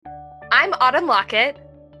I'm Autumn Lockett.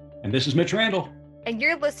 And this is Mitch Randall. And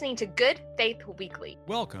you're listening to Good Faith Weekly.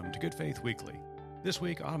 Welcome to Good Faith Weekly. This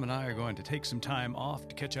week, Autumn and I are going to take some time off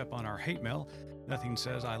to catch up on our hate mail. Nothing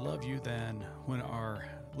says I love you than when our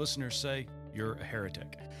listeners say you're a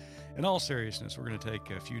heretic. In all seriousness, we're going to take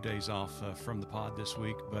a few days off from the pod this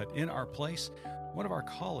week, but in our place, one of our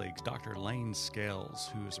colleagues, Dr. Laine Scales,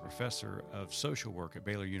 who is a professor of social work at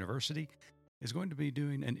Baylor University, is going to be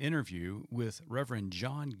doing an interview with Reverend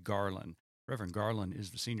John Garland. Reverend Garland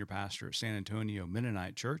is the senior pastor at San Antonio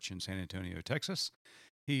Mennonite Church in San Antonio, Texas.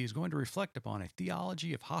 He's going to reflect upon a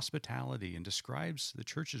theology of hospitality and describes the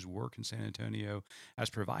church's work in San Antonio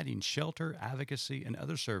as providing shelter, advocacy, and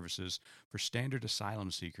other services for standard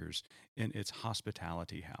asylum seekers in its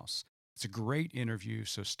hospitality house. It's a great interview,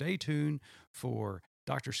 so stay tuned for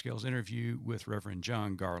Dr. Scales' interview with Reverend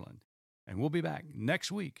John Garland. And we'll be back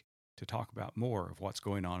next week to talk about more of what's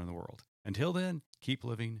going on in the world. Until then, keep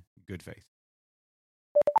living good faith.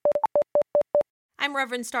 I'm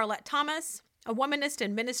Reverend Starlette Thomas, a womanist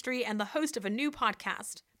in ministry and the host of a new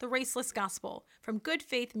podcast, The Raceless Gospel, from Good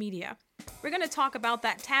Faith Media. We're going to talk about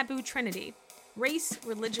that taboo trinity, race,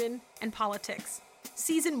 religion, and politics.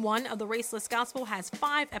 Season 1 of The Raceless Gospel has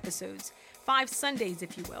 5 episodes, 5 Sundays,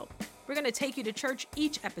 if you will. We're going to take you to church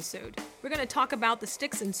each episode. We're going to talk about the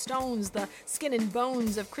sticks and stones, the skin and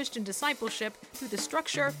bones of Christian discipleship through the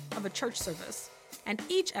structure of a church service. And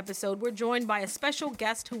each episode, we're joined by a special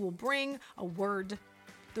guest who will bring a word.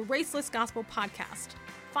 The Raceless Gospel Podcast.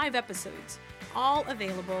 5 episodes, all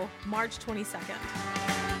available March 22nd.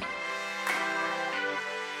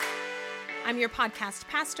 I'm your podcast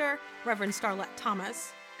pastor, Reverend Starlette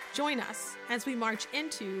Thomas. Join us as we march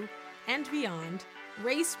into and beyond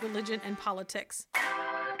race, religion, and politics.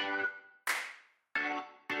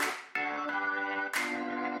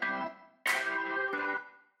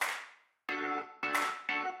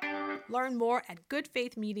 Learn more at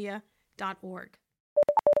goodfaithmedia.org.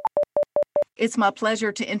 It's my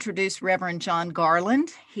pleasure to introduce Reverend John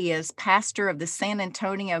Garland. He is pastor of the San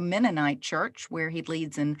Antonio Mennonite Church, where he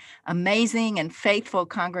leads an amazing and faithful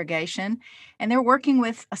congregation, and they're working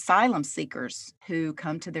with asylum seekers who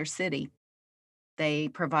come to their city. They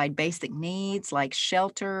provide basic needs like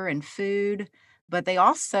shelter and food, but they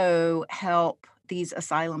also help these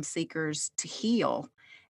asylum seekers to heal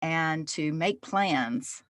and to make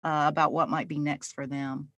plans about what might be next for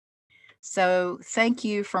them. So thank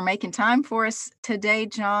you for making time for us today,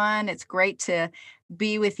 John. It's great to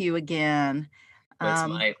be with you again.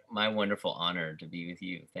 It's my wonderful honor to be with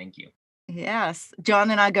you. Thank you. Yes.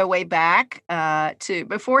 John and I go way back to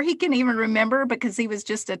before he can even remember, because he was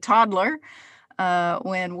just a toddler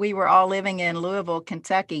when we were all living in Louisville,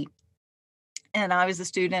 Kentucky. And I was a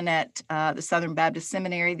student at the Southern Baptist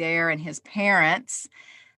Seminary there, and his parents,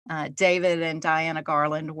 David and Diana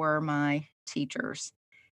Garland, were my teachers.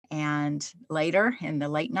 And later, in the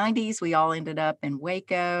late 90s, we all ended up in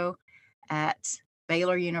Waco at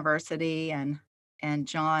Baylor University. And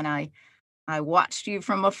John, I watched you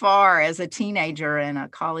from afar as a teenager and a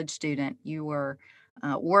college student. You were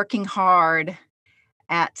working hard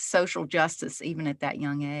at social justice, even at that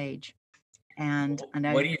young age. And I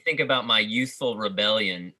know. What do you think about my youthful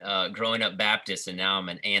rebellion, growing up Baptist, and now I'm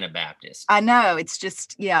an Anabaptist? I know, it's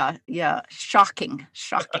just, shocking.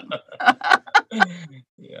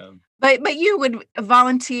 Yeah. But you would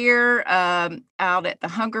volunteer out at the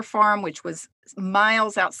Hunger Farm, which was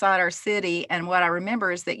miles outside our city. And what I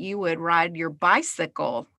remember is that you would ride your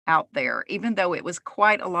bicycle out there, even though it was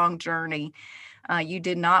quite a long journey. You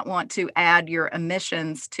did not want to add your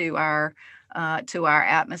emissions to our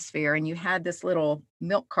atmosphere. And you had this little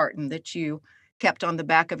milk carton that you kept on the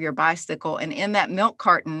back of your bicycle. And in that milk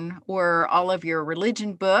carton were all of your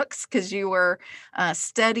religion books, because you were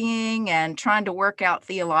studying and trying to work out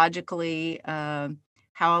theologically how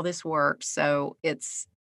all this works. So it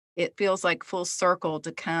feels like full circle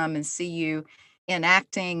to come and see you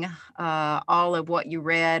enacting all of what you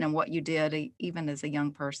read and what you did, even as a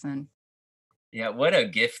young person. Yeah, what a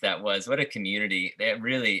gift that was. What a community. That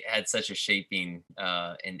really had such a shaping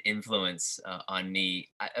and influence on me.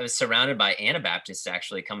 I was surrounded by Anabaptists,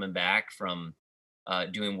 actually, coming back from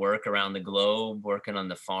doing work around the globe, working on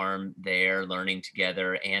the farm there, learning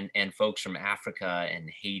together, and folks from Africa and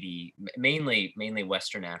Haiti, mainly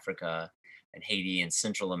Western Africa and Haiti and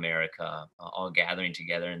Central America, all gathering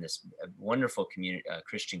together in this wonderful community,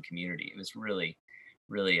 Christian community. It was really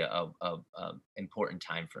a important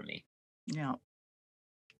time for me. Yeah,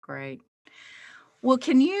 great. Well,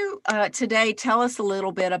 can you today tell us a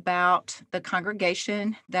little bit about the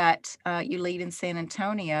congregation that you lead in San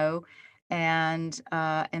Antonio and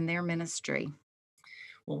their ministry?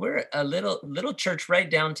 Well, we're a little church right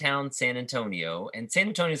downtown San Antonio, and San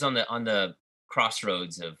Antonio's on the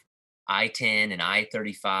crossroads of I-10 and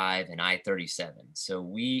I-35 and I-37. So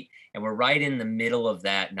we're right in the middle of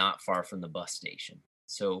that, not far from the bus station.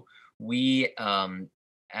 So we,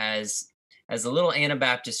 as as a little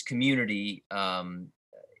Anabaptist community,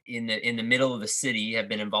 in the middle of the city, have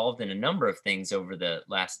been involved in a number of things over the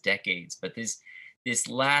last decades. But this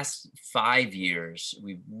last 5 years,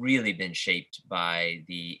 we've really been shaped by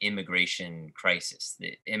the immigration crisis,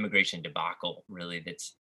 the immigration debacle, really,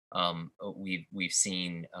 that's we've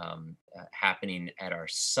seen happening at our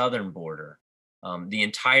southern border. The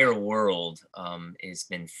entire world has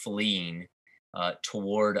been fleeing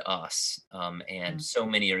toward us, and Mm. so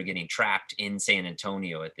many are getting trapped in San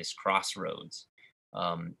Antonio at this crossroads.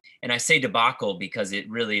 And I say debacle because it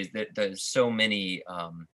really is that there's so many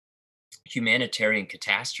humanitarian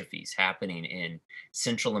catastrophes happening in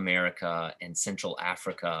Central America and Central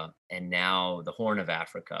Africa, and now the Horn of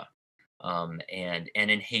Africa, and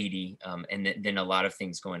in Haiti, and then a lot of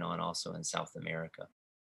things going on also in South America.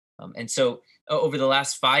 And so over the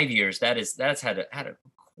last 5 years, that's had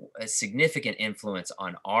a significant influence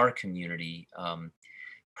on our community,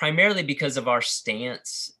 primarily because of our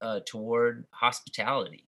stance toward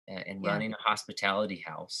hospitality and Yeah. running a hospitality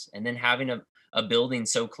house, and then having a building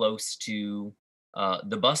so close to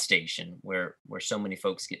the bus station where so many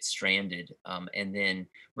folks get stranded, and then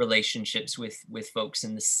relationships with folks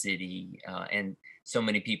in the city, and so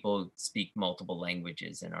many people speak multiple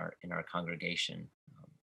languages in our congregation,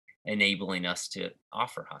 enabling us to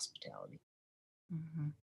offer hospitality.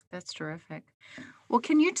 Mhm. That's terrific. Well,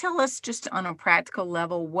 can you tell us just on a practical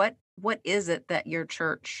level, what is it that your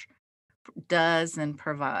church does and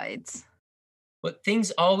provides? But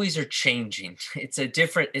things always are changing. It's a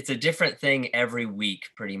different thing every week,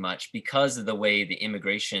 pretty much, because of the way the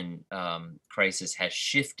immigration crisis has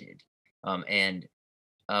shifted. And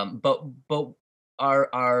but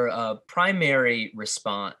our primary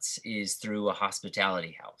response is through a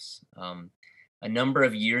hospitality house. A number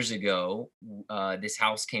of years ago, this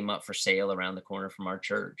house came up for sale around the corner from our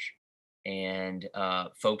church, and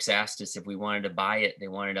folks asked us if we wanted to buy it. They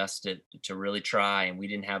wanted us to really try, and we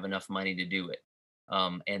didn't have enough money to do it.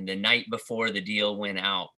 And the night before the deal went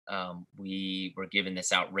out, we were given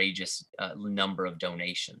this outrageous number of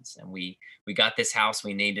donations, and we got this house.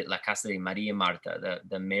 We named it La Casa de Maria Marta,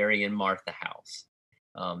 the Mary and Martha house.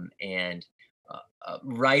 And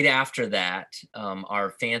right after that,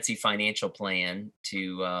 our fancy financial plan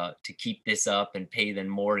to keep this up and pay the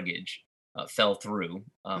mortgage fell through.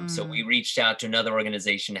 So we Mm. reached out to another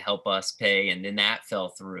organization to help us pay, and then that fell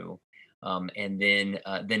through. And then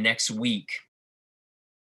the next week,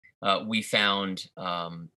 we found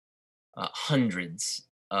hundreds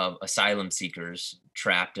of asylum seekers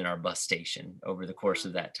trapped in our bus station over the course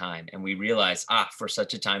of that time, and we realized, for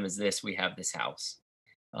such a time as this, we have this house.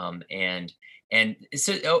 Um, and and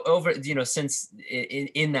so over, since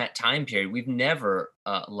in that time period, we've never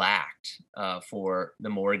lacked for the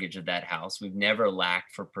mortgage of that house. We've never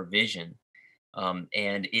lacked for provision, and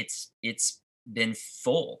it's been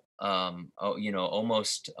full,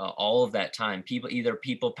 almost all of that time.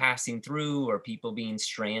 People passing through, or people being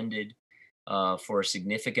stranded for a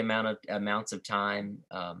significant amounts of time,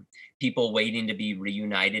 people waiting to be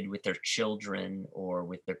reunited with their children or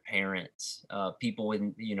with their parents, people with,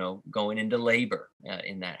 going into labor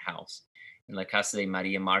in that house in La Casa de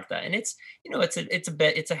Maria Marta. And it's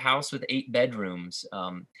a house with 8 bedrooms.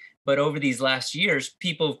 But over these last years,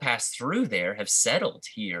 people who've passed through there have settled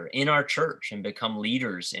here in our church and become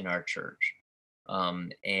leaders in our church,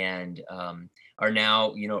 and are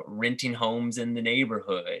now, renting homes in the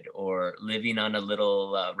neighborhood, or living on a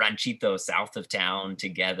little ranchito south of town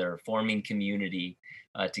together, forming community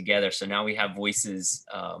together. So now we have voices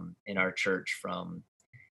in our church from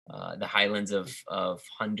the highlands of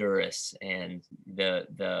Honduras, and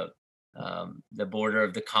the border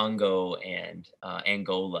of the Congo and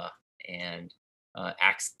Angola, and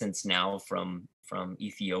accents now from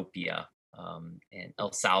Ethiopia, and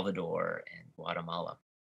El Salvador and Guatemala.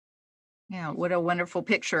 Yeah, what a wonderful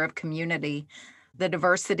picture of community, the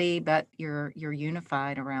diversity, but you're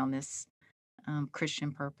unified around this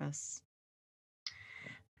Christian purpose.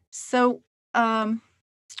 So,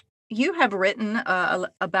 you have written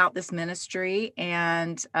about this ministry,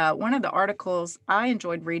 and one of the articles I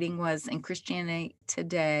enjoyed reading was in Christianity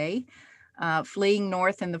Today, Fleeing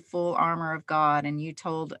North in the Full Armor of God. And you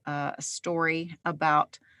told a story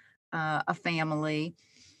about a family.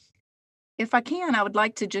 If I can, I would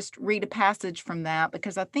like to just read a passage from that,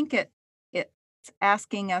 because I think it's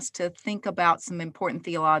asking us to think about some important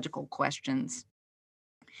theological questions.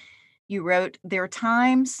 You wrote, there are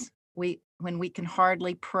times when we can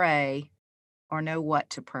hardly pray or know what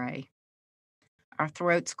to pray. Our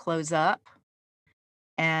throats close up.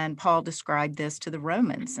 And Paul described this to the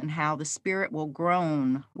Romans and how the Spirit will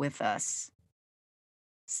groan with us.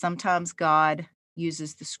 Sometimes God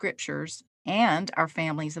uses the scriptures and our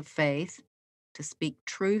families of faith to speak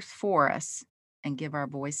truth for us and give our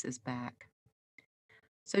voices back.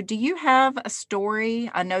 So, do you have a story?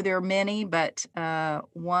 I know there are many, but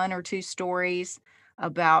one or two stories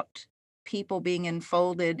about people being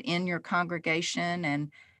enfolded in your congregation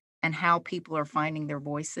and how people are finding their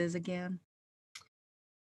voices again?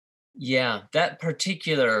 Yeah, that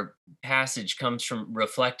particular passage comes from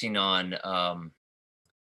reflecting on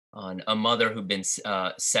a mother who'd been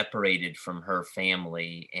separated from her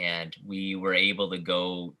family, and we were able to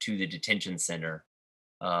go to the detention center,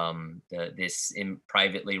 this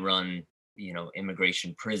privately run,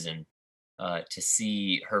 immigration prison, to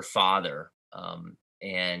see her father,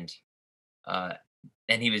 and uh,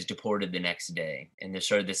 and he was deported the next day. And there's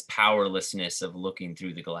sort of this powerlessness of looking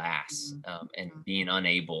through the glass, and being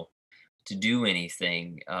unable to do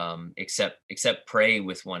anything, except pray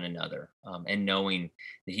with one another, and knowing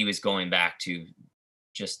that he was going back to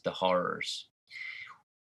just the horrors.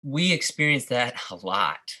 We experience that a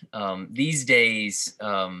lot these days.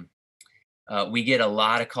 We get a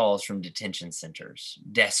lot of calls from detention centers,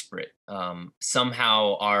 desperate.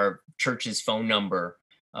 Somehow our church's phone number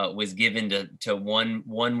was given to one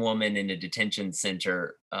woman in a detention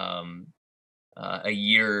center a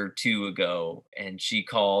year or two ago, and she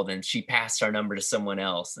called and she passed our number to someone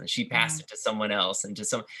else, and she passed Mm, it to someone else, and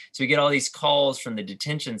so we get all these calls from the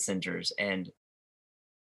detention centers, and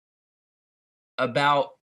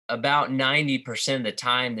about about 90% of the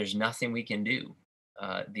time there's nothing we can do.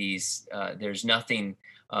 There's nothing,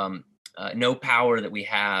 no power that we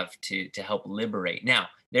have to help liberate. Now,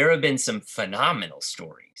 there have been some phenomenal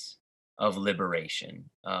stories of liberation.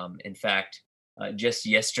 In fact, just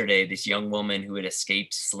yesterday, this young woman who had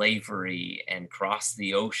escaped slavery and crossed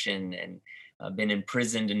the ocean and been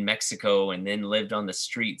imprisoned in Mexico, and then lived on the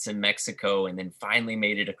streets in Mexico, and then finally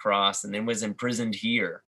made it across, and then was imprisoned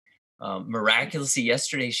here. Miraculously,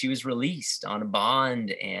 yesterday she was released on a bond,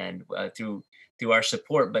 and through our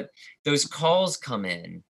support. But those calls come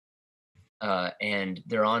in, and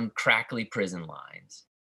they're on crackly prison lines,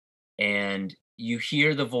 and you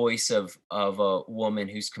hear the voice of a woman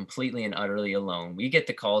who's completely and utterly alone. We get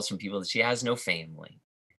the calls from people that she has no family.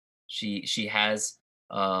 She has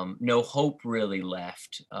no hope really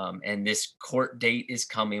left, and this court date is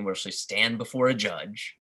coming where she'll stand before a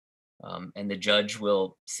judge, and the judge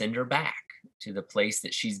will send her back to the place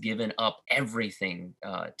that she's given up everything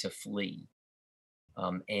to flee.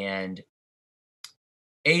 And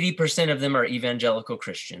 80% of them are evangelical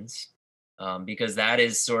Christians, because that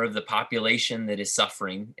is sort of the population that is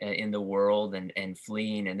suffering in the world and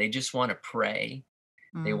fleeing, and they just want to pray.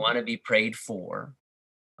 They mm. want to be prayed for.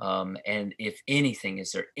 And if anything,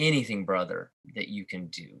 is there anything, brother, that you can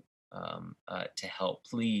do to help?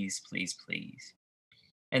 Please, please, please.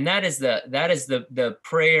 And that is the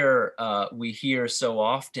prayer we hear so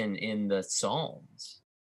often in the Psalms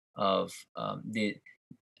of the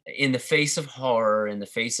in the face of horror, in the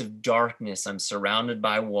face of darkness. I'm surrounded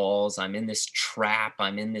by walls. I'm in this trap.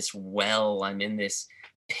 I'm in this well. I'm in this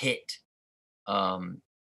pit, and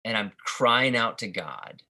I'm crying out to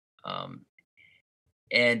God. Um,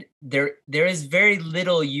 and there is very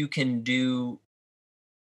little you can do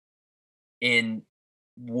in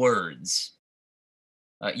words.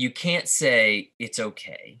 You can't say it's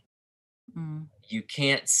okay. Mm, You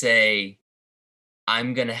can't say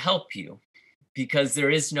I'm going to help you, because there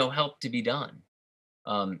is no help to be done,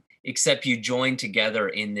 except you join together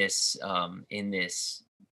in this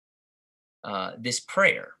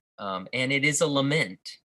prayer, and it is a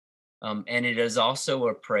lament, and it is also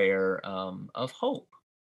a prayer of hope,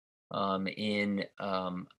 in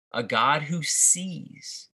a God who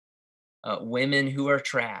sees women who are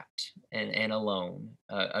trapped and alone,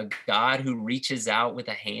 a God who reaches out with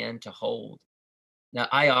a hand to hold. Now,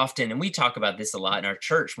 I often, and we talk about this a lot in our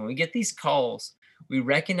church, when we get these calls, we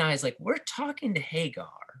recognize, like, we're talking to Hagar.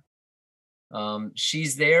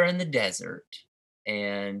 She's there in the desert,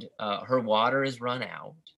 and her water is run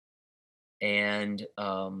out, and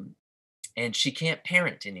she can't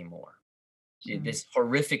parent anymore. mm. This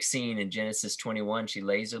horrific scene in Genesis 21, she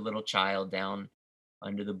lays her little child down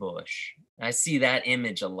under the bush. I see that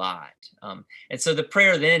image a lot. And so the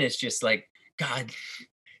prayer then is just like, God,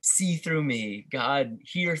 see through me. God,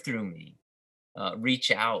 hear through me. Reach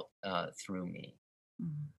out through me,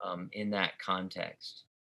 Mm. in that context.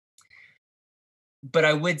 But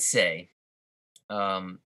I would say,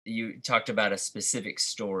 you talked about a specific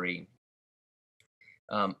story.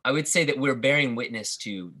 I would say that we're bearing witness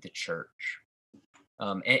to the church.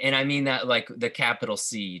 And I mean that like the capital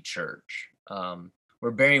C church.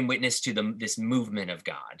 We're bearing witness to this movement of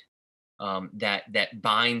God, that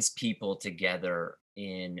binds people together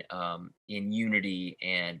in unity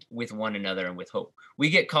and with one another and with hope. We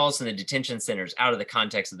get calls from the detention centers out of the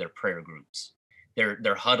context of their prayer groups.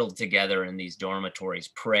 They're huddled together in these dormitories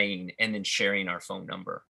praying and then sharing our phone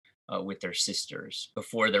number with their sisters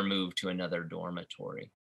before they're moved to another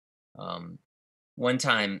dormitory. One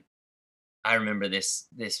time, I remember this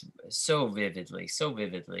so vividly, so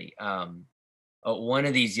vividly. One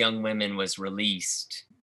of these young women was released,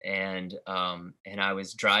 and I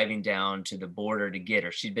was driving down to the border to get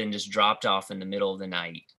her. She'd been just dropped off in the middle of the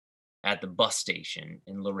night at the bus station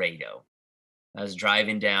in Laredo. I was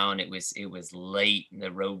driving down. It was late, and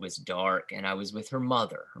the road was dark, and I was with her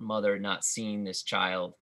mother. Her mother had not seen this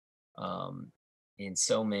child in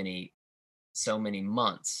so many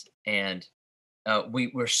months, and we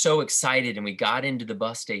were so excited, and we got into the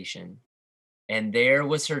bus station, and there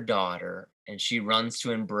was her daughter, and she runs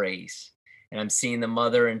to embrace, and I'm seeing the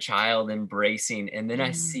mother and child embracing, and then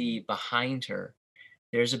I see behind her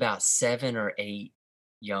there's about 7 or 8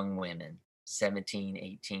 young women, 17,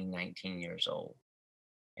 18, 19 years old,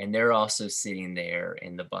 and they're also sitting there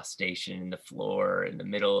in the bus station in the floor in the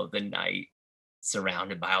middle of the night,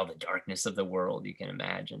 surrounded by all the darkness of the world you can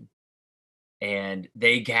imagine. And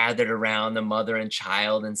they gathered around the mother and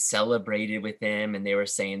child and celebrated with them, and they were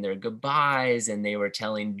saying their goodbyes, and they were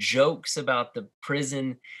telling jokes about the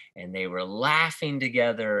prison, and they were laughing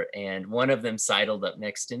together. And one of them sidled up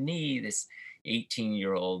next to me, this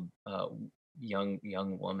 18-year-old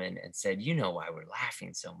young woman, and said, "You know why we're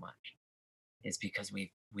laughing so much? It's because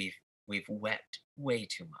we've wept way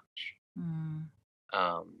too much."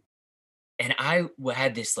 Um, and I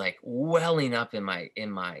had this like welling up in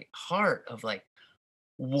my heart of like,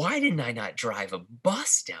 why didn't I not drive a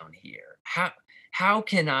bus down here? How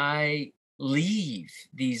can I leave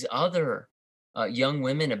these other young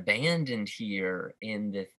women abandoned here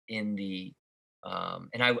and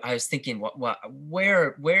I was thinking,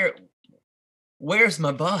 where's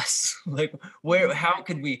my bus? Like, how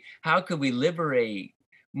could we liberate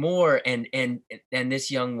more? And this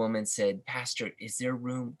young woman said, "Pastor, is there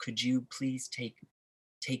room? Could you please take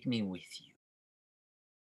me with you?"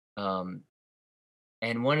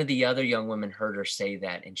 And one of the other young women heard her say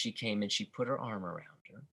that, and she came and she put her arm around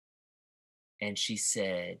her, and she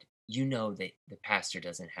said, "You know that the pastor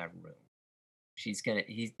doesn't have room.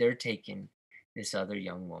 They're taking this other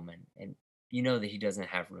young woman, and you know that he doesn't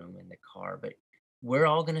have room in the car, but we're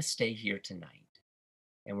all gonna stay here tonight,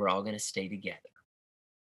 and we're all gonna stay together.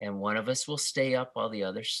 And one of us will stay up while the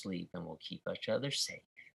others sleep, and we'll keep each other safe."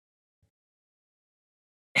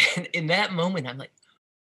 And in that moment, I'm like,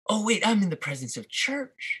 oh wait, I'm in the presence of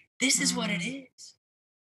church. This is what it is.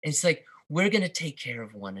 It's like we're gonna take care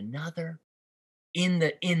of one another in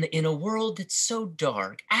a world that's so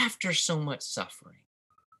dark after so much suffering.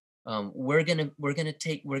 We're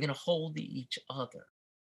gonna hold each other.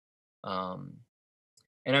 Um,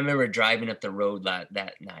 and I remember driving up the road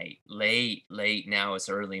that night, late now it's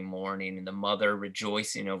early morning, and the mother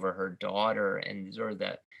rejoicing over her daughter, and sort of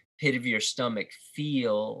that pit of your stomach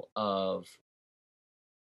feel of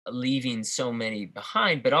leaving so many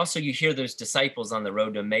behind. But also you hear those disciples on the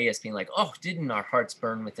road to Emmaus being like, "Oh, didn't our hearts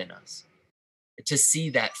burn within us to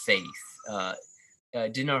see that faith?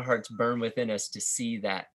 Didn't our hearts burn within us to see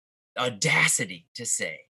that audacity to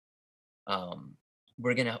say,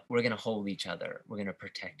 we're gonna hold each other, we're gonna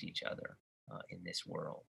protect each other in this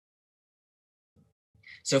world."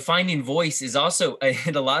 So finding voice is also,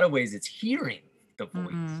 in a lot of ways, it's hearing the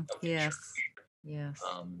voice of the Yes. church. Yes.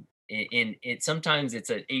 In it sometimes it's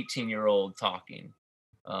an 18-year-old talking,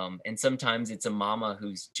 and sometimes it's a mama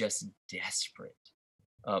who's just desperate,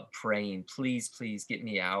 praying, please get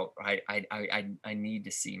me out. I need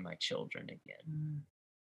to see my children again.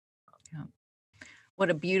 Yeah. What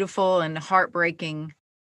a beautiful and heartbreaking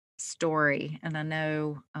story. And I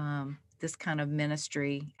know this kind of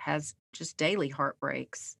ministry has just daily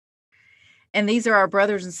heartbreaks. And these are our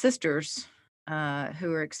brothers and sisters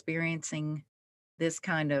who are experiencing this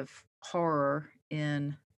kind of horror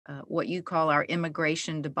in what you call our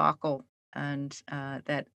immigration debacle. And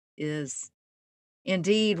that is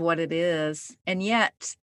indeed what it is. And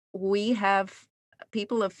yet we have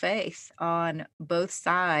people of faith on both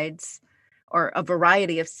sides, or a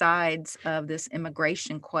variety of sides of this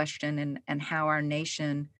immigration question, and how our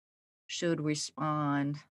nation should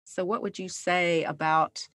respond. So what would you say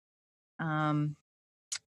about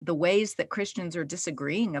the ways that Christians are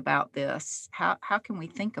disagreeing about this. How can we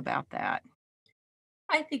think about that?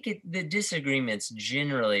 I think the disagreements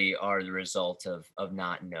generally are the result of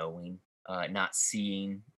not knowing, not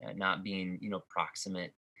seeing, not being,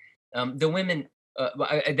 proximate. The women,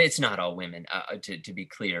 it's not all women. To be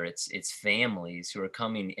clear, it's families who are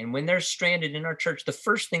coming, and when they're stranded in our church, the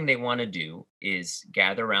first thing they want to do is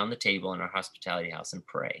gather around the table in our hospitality house and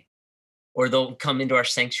pray, or they'll come into our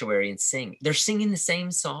sanctuary and sing. They're singing the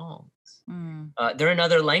same songs. Mm. They're in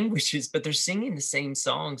other languages, but they're singing the same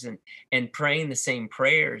songs and praying the same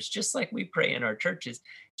prayers, just like we pray in our churches,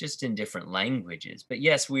 just in different languages. But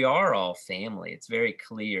yes, we are all family. It's very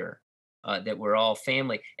clear that we're all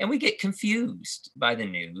family, and we get confused by the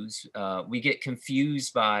news. We get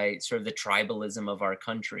confused by sort of the tribalism of our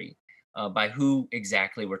country, by who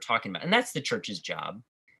exactly we're talking about, and that's the church's job,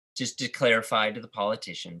 just to clarify to the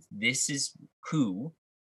politicians, this is who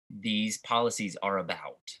these policies are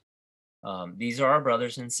about. These are our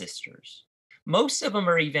brothers and sisters. Most of them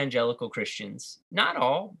are evangelical Christians. Not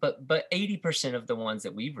all, but 80% of the ones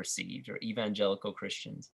that we've received are evangelical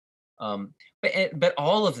Christians. But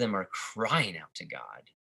all of them are crying out to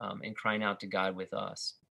God, and crying out to God with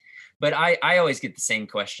us. But I always get the same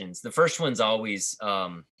questions. The first one's always,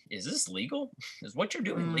 is this legal? Is what you're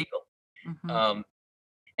doing Mm. legal? Mhm.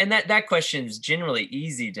 And that question is generally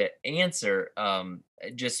easy to answer,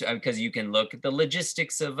 just because you can look at the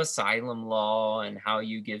logistics of asylum law and how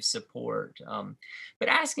you give support. But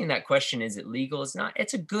asking that question, is it legal?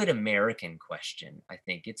 It's a good American question. I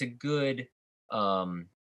think it's a good,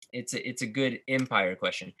 it's a good empire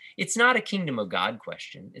question. It's not a kingdom of God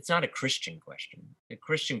question. It's not a Christian question. The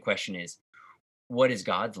Christian question is, what is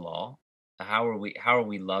God's law? How are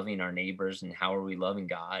we loving our neighbors, and how are we loving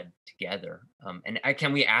God together?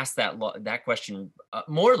 Can we ask that question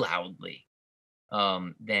more loudly,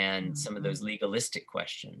 than some of Mhm. those legalistic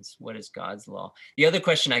questions? What is God's law? The other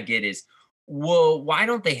question I get is, well, why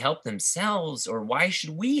don't they help themselves, or why should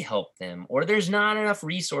we help them? Or there's not enough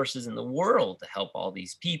resources in the world to help all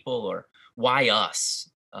these people, or why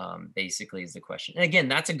us? Basically, is the question. And again,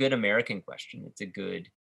 that's a good American question. It's a good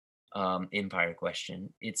empire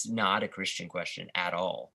question. It's not a Christian question at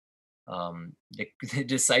all. The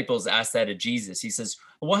disciples asked that of Jesus. He says,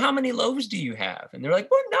 well, how many loaves do you have? And they're like,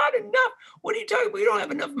 well, not enough. What are you talking about? We don't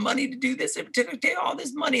have enough money to do this. It took all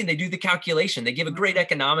this money. And they do the calculation. They give a great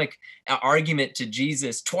economic argument to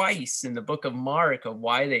Jesus twice in the book of Mark of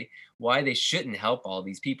why they shouldn't help all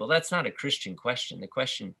these people. That's not a Christian question. The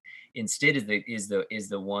question instead is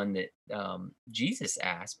the one that Jesus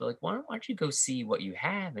asked, but like, why don't you go see what you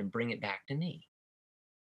have and bring it back to me?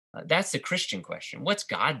 That's the Christian question. What's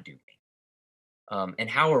God doing? And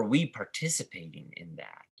how are we participating in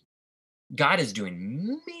that? God is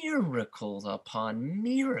doing miracles upon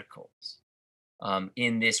miracles,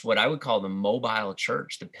 in this, what I would call the mobile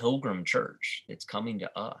church, the pilgrim church that's coming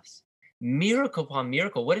to us. Miracle upon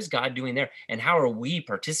miracle. What is God doing there? And how are we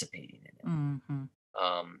participating in it? Mhm.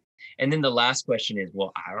 And then the last question is,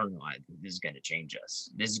 well, I don't know. This is going to change us.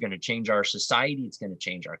 This is going to change our society. It's going to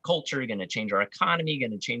change our culture, going to change our economy,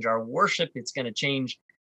 going to change our worship. It's going to change,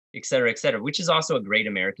 et cetera, which is also a great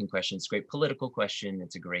American question. It's a great political question.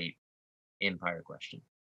 It's a great empire question.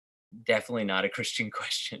 Definitely not a Christian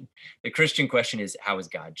question. The Christian question is, how is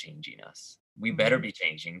God changing us? We better Mhm. be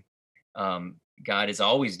changing. God is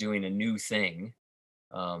always doing a new thing,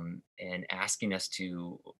 and asking us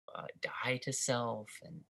to die to self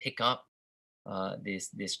and pick up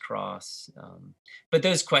this cross. But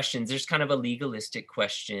those questions, there's kind of a legalistic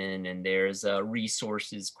question, and there's a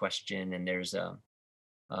resources question, and there's a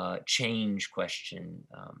change question,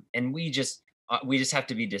 and we just have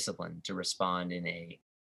to be disciplined to respond in a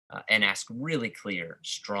and ask really clear,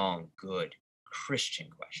 strong, good Christian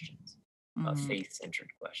questions, Mhm. faith-centered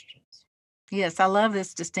questions. Yes, I love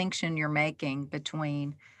this distinction you're making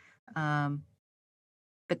between um,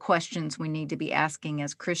 the questions we need to be asking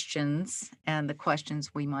as Christians and the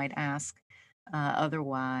questions we might ask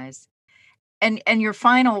otherwise. And your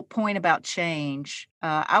final point about change,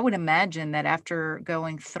 I would imagine that after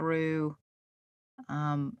going through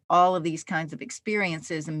all of these kinds of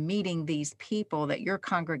experiences and meeting these people, that your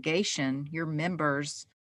congregation, your members,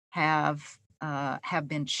 have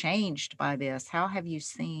been changed by this. How have you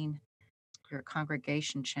seen your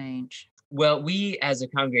congregation change? Well, we as a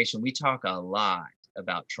congregation, we talk a lot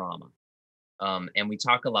about trauma, and we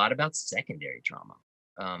talk a lot about secondary trauma,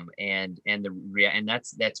 and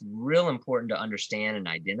that's real important to understand and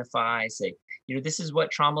identify. Say, this is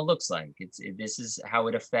what trauma looks like. This is how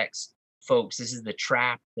it affects folks. This is the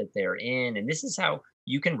trap that they're in, and this is how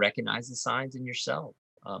you can recognize the signs in yourself.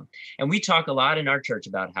 And we talk a lot in our church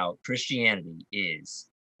about how Christianity is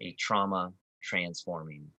a trauma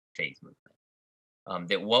transforming faith movement.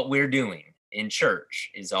 That what we're doing in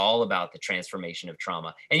church is all about the transformation of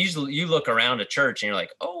trauma. And usually you look around a church and you're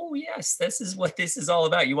like, oh yes, this is what this is all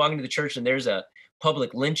about. You walk into the church and there's a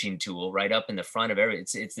public lynching tool right up in the front of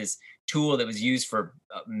it's this tool that was used for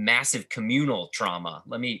massive communal trauma.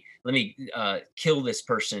 Let me kill this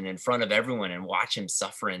person in front of everyone and watch him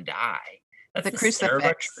suffer and die. That's The the center of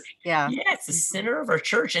our crucifix. church. Yeah. Yeah, it's the center of our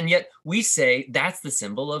church. And yet we say that's the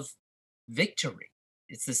symbol of victory.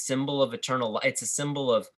 It's the symbol of eternal life. It's a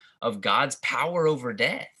symbol of God's power over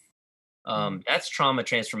death. That's trauma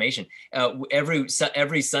transformation. Every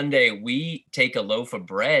Sunday, we take a loaf of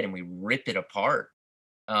bread and we rip it apart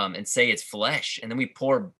and say it's flesh. And then we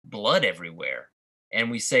pour blood everywhere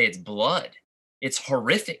and we say it's blood. It's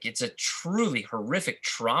horrific. It's a truly horrific,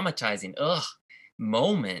 traumatizing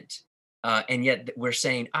moment. And yet we're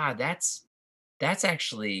saying, that's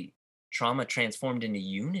actually trauma transformed into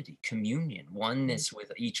unity, communion, oneness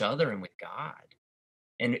with each other and with God.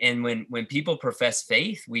 And when people profess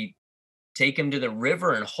faith, we take them to the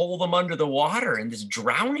river and hold them under the water in this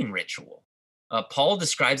drowning ritual. Paul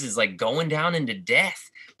describes it as like going down into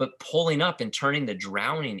death, but pulling up and turning the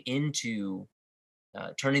drowning into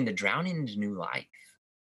new life.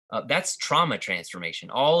 That's trauma transformation.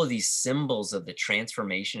 All of these symbols of the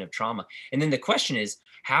transformation of trauma. And then the question is,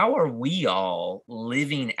 how are we all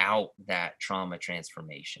living out that trauma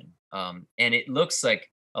transformation? And it looks like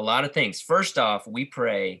a lot of things. First off, we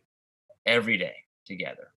pray every day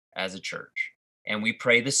together as a church, and we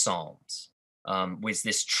pray the Psalms with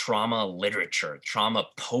this trauma literature, trauma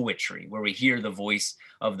poetry, where we hear the voice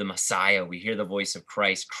of the Messiah, we hear the voice of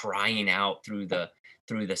Christ crying out through the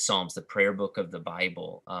Psalms, the prayer book of the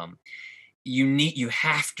Bible. You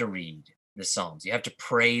have to read the Psalms. You have to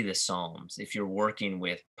pray the Psalms if you're working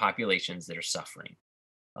with populations that are suffering,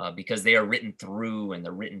 because they are written through and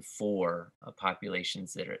they're written for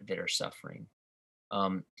populations that are suffering.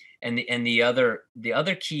 And the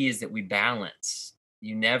other key is that we balance.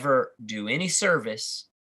 You never do any service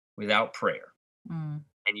without prayer, and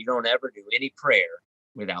you don't ever do any prayer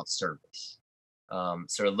without service.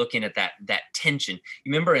 Sort of looking at that tension.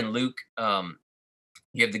 You remember in Luke,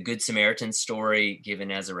 you have the Good Samaritan story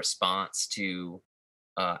given as a response to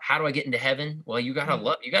how do I get into heaven? Well, you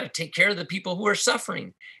gotta take care of the people who are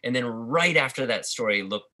suffering. And then right after that story,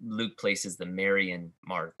 Luke places the Mary and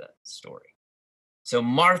Martha story. So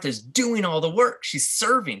Martha's doing all the work. She's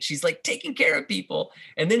serving. She's like taking care of people.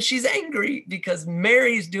 And then she's angry because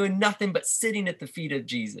Mary's doing nothing but sitting at the feet of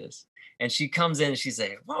Jesus. And she comes in and she's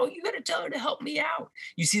like, well, you got to tell her to help me out.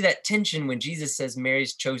 You see that tension when Jesus says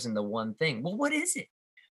Mary's chosen the one thing. Well, what is it?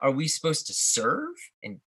 Are we supposed to serve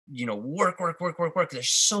and, work? There's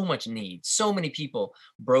so much need, so many people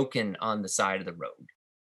broken on the side of the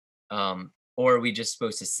road. Or are we just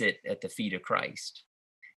supposed to sit at the feet of Christ?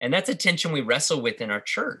 And that's a tension we wrestle with in our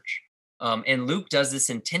church. And Luke does this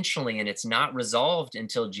intentionally, and it's not resolved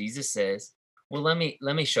until Jesus says, well, let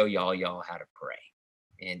me show y'all how to pray.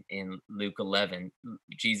 In Luke 11,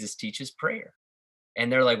 Jesus teaches prayer.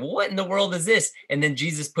 And they're like, well, what in the world is this? And then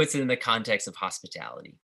Jesus puts it in the context of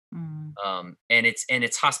hospitality. And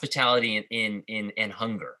it's hospitality in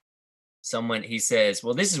hunger. He says,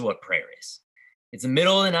 well, this is what prayer is. It's the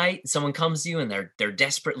middle of the night, someone comes to you and they're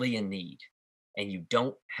desperately in need, and you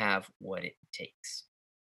don't have what it takes.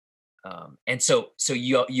 And so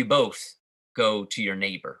you both go to your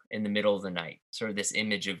neighbor in the middle of the night, sort of this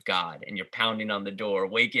image of God, and you're pounding on the door,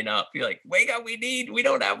 waking up. You're like, wake up, we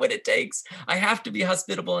don't have what it takes. I have to be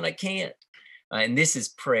hospitable and I can't. And this is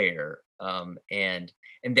prayer. And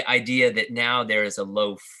the idea that now there is a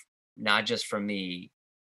loaf, not just for me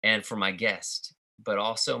and for my guest, but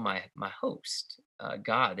also my host,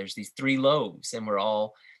 God. There's these 3 loaves and we're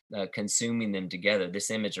all consuming them together,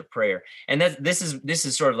 this image of prayer. And this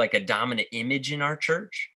is sort of like a dominant image in our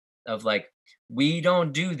church of like, we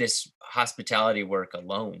don't do this hospitality work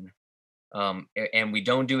alone. And we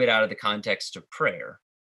don't do it out of the context of prayer.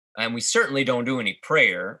 And we certainly don't do any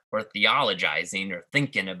prayer or theologizing or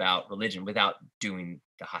thinking about religion without doing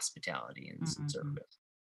the hospitality and service.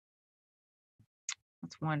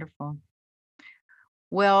 That's wonderful.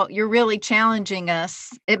 Well, you're really challenging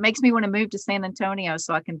us. It makes me want to move to San Antonio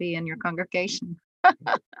so I can be in your congregation. Go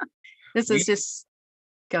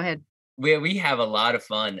ahead. We have a lot of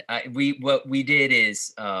fun. What we did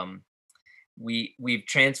is we've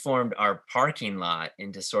transformed our parking lot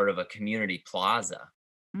into sort of a community plaza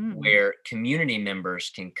where community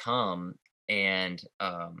members can come and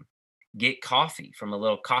get coffee from a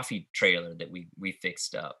little coffee trailer that we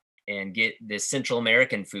fixed up, and get this Central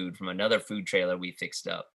American food from another food trailer we fixed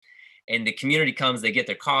up. and the community comes, they get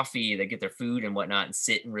their coffee, they get their food and whatnot, and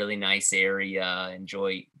sit in really nice area,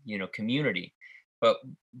 enjoy, community.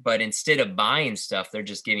 But instead of buying stuff, they're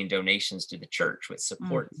just giving donations to the church, which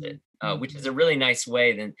supports it, which is a really nice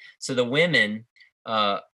way. Then, so the women,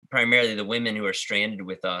 primarily the women who are stranded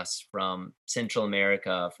with us from Central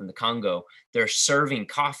America, from the Congo, they're serving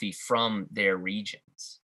coffee from their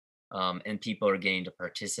regions, and people are getting to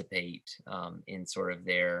participate in sort of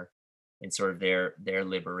their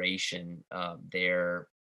liberation, their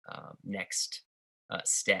next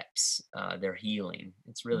steps, their healing.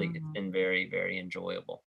 It's been very, very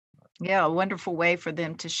enjoyable. Yeah, a wonderful way for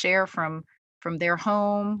them to share from their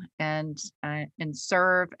home and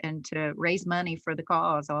serve and to raise money for the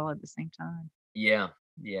cause all at the same time. Yeah,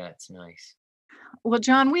 it's nice. Well,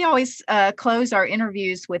 John, we always close our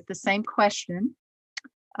interviews with the same question.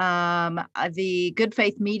 The Good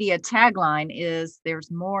Faith Media tagline is "There's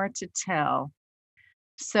more to tell."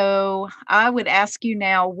 So I would ask you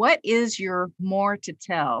now, what is your more to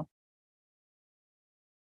tell?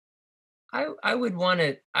 I would want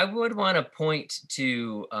to point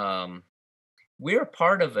to, we're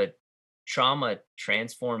part of a trauma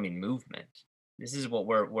transforming movement. This is what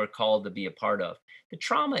we're called to be a part of. The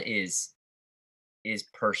trauma is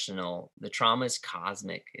personal. The trauma is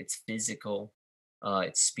cosmic. It's physical.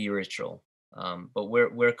 It's spiritual. But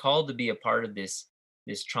we're called to be a part of this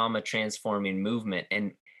trauma transforming movement,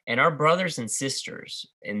 and our brothers and sisters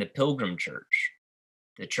in the Pilgrim Church,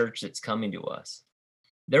 the church that's coming to us,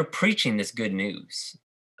 they're preaching this good news,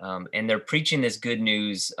 and they're preaching this good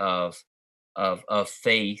news of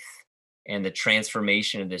faith and the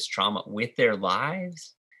transformation of this trauma with their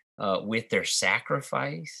lives, with their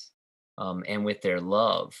sacrifice, and with their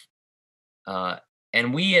love.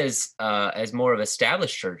 And we, as more of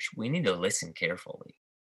established church, we need to listen carefully.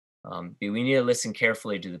 We need to listen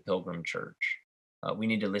carefully to the Pilgrim Church. We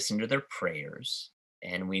need to listen to their prayers,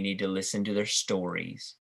 and we need to listen to their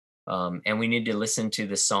stories, and we need to listen to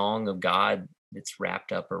the song of God that's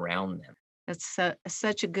wrapped up around them. That's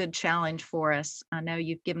such a good challenge for us. I know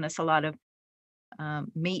you've given us a lot of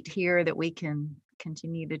meat here that we can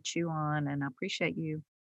continue to chew on, and I appreciate you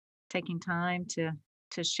taking time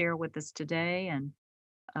to share with us today. And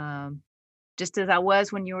just as I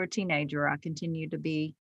was when you were a teenager, I continue to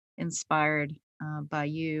be inspired by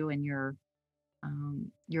you and your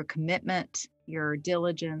commitment, your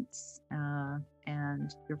diligence,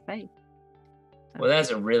 and your faith. Well, that's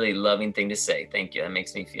a really loving thing to say. Thank you. That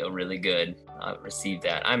makes me feel really good. I received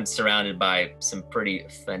that. I'm surrounded by some pretty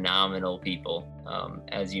phenomenal people,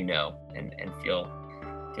 as you know, and feel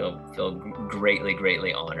greatly,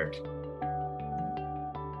 greatly honored.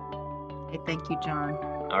 Hey, thank you, John.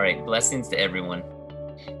 All right. Blessings to everyone.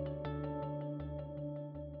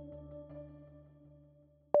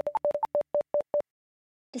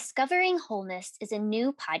 Discovering Wholeness is a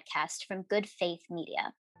new podcast from Good Faith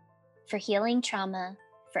Media. For healing trauma,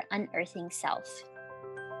 for unearthing self.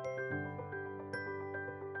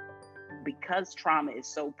 Because trauma is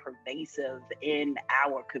so pervasive in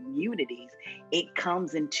our communities, it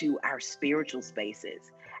comes into our spiritual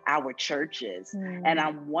spaces, our churches. And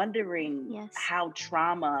I'm wondering how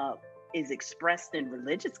trauma is expressed in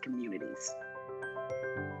religious communities.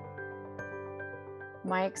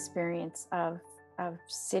 My experience of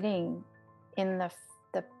sitting in the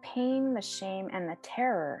pain, the shame, and the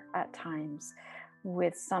terror at times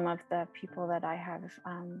with some of the people that I have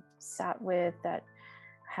sat with that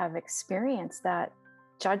have experienced that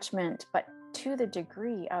judgment, but to the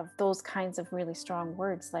degree of those kinds of really strong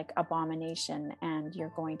words like abomination and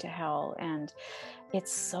you're going to hell. And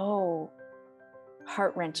it's so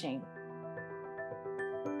heart-wrenching.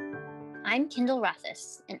 I'm Kendall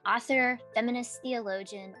Rothis, an author, feminist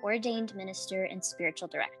theologian, ordained minister, and spiritual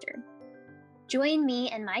director. Join me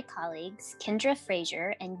and my colleagues, Kendra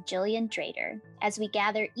Frazier and Jillian Drader, as we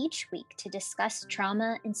gather each week to discuss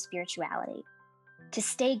trauma and spirituality, to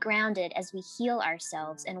stay grounded as we heal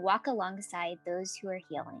ourselves and walk alongside those who are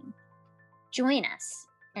healing. Join us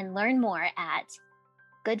and learn more at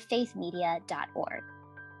goodfaithmedia.org.